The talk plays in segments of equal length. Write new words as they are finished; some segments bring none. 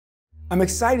I'm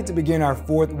excited to begin our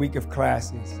 4th week of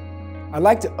classes. I'd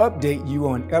like to update you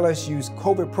on LSU's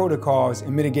COVID protocols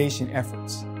and mitigation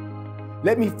efforts.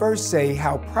 Let me first say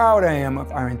how proud I am of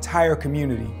our entire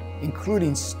community,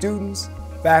 including students,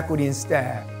 faculty, and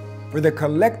staff, for their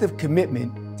collective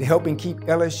commitment to helping keep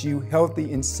LSU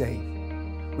healthy and safe.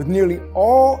 With nearly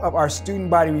all of our student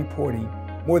body reporting,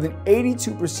 more than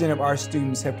 82% of our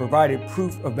students have provided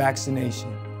proof of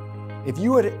vaccination. If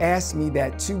you had asked me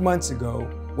that 2 months ago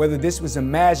whether this was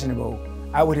imaginable,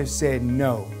 I would have said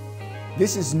no.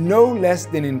 This is no less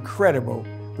than incredible,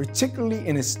 particularly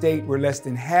in a state where less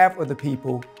than half of the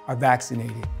people are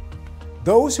vaccinated.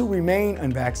 Those who remain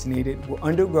unvaccinated will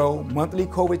undergo monthly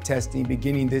COVID testing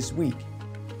beginning this week.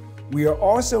 We are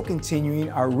also continuing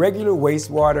our regular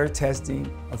wastewater testing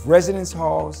of residence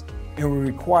halls, and we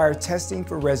require testing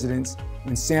for residents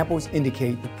when samples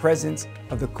indicate the presence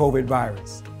of the COVID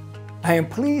virus. I am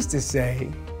pleased to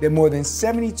say that more than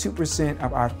 72%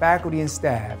 of our faculty and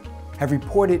staff have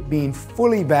reported being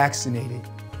fully vaccinated.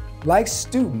 Like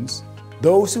students,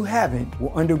 those who haven't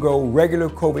will undergo regular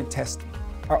COVID testing.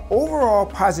 Our overall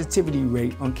positivity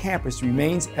rate on campus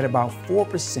remains at about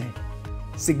 4%,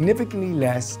 significantly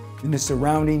less than the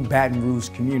surrounding Baton Rouge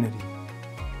community.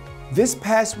 This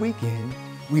past weekend,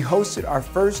 we hosted our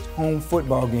first home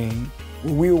football game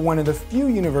where we were one of the few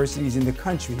universities in the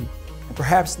country, and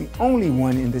perhaps the only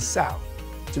one in the South,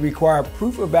 to require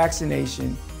proof of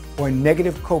vaccination or a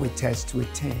negative COVID test to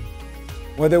attend.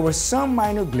 While there were some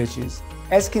minor glitches,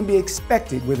 as can be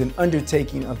expected with an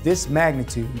undertaking of this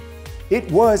magnitude,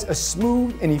 it was a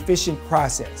smooth and efficient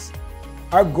process.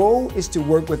 Our goal is to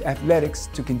work with athletics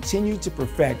to continue to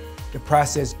perfect the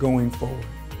process going forward.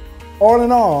 All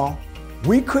in all,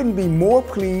 we couldn't be more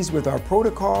pleased with our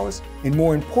protocols and,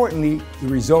 more importantly, the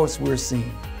results we're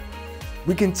seeing.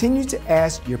 We continue to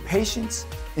ask your patience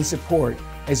and support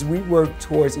as we work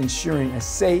towards ensuring a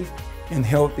safe and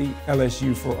healthy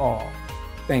LSU for all.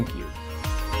 Thank you.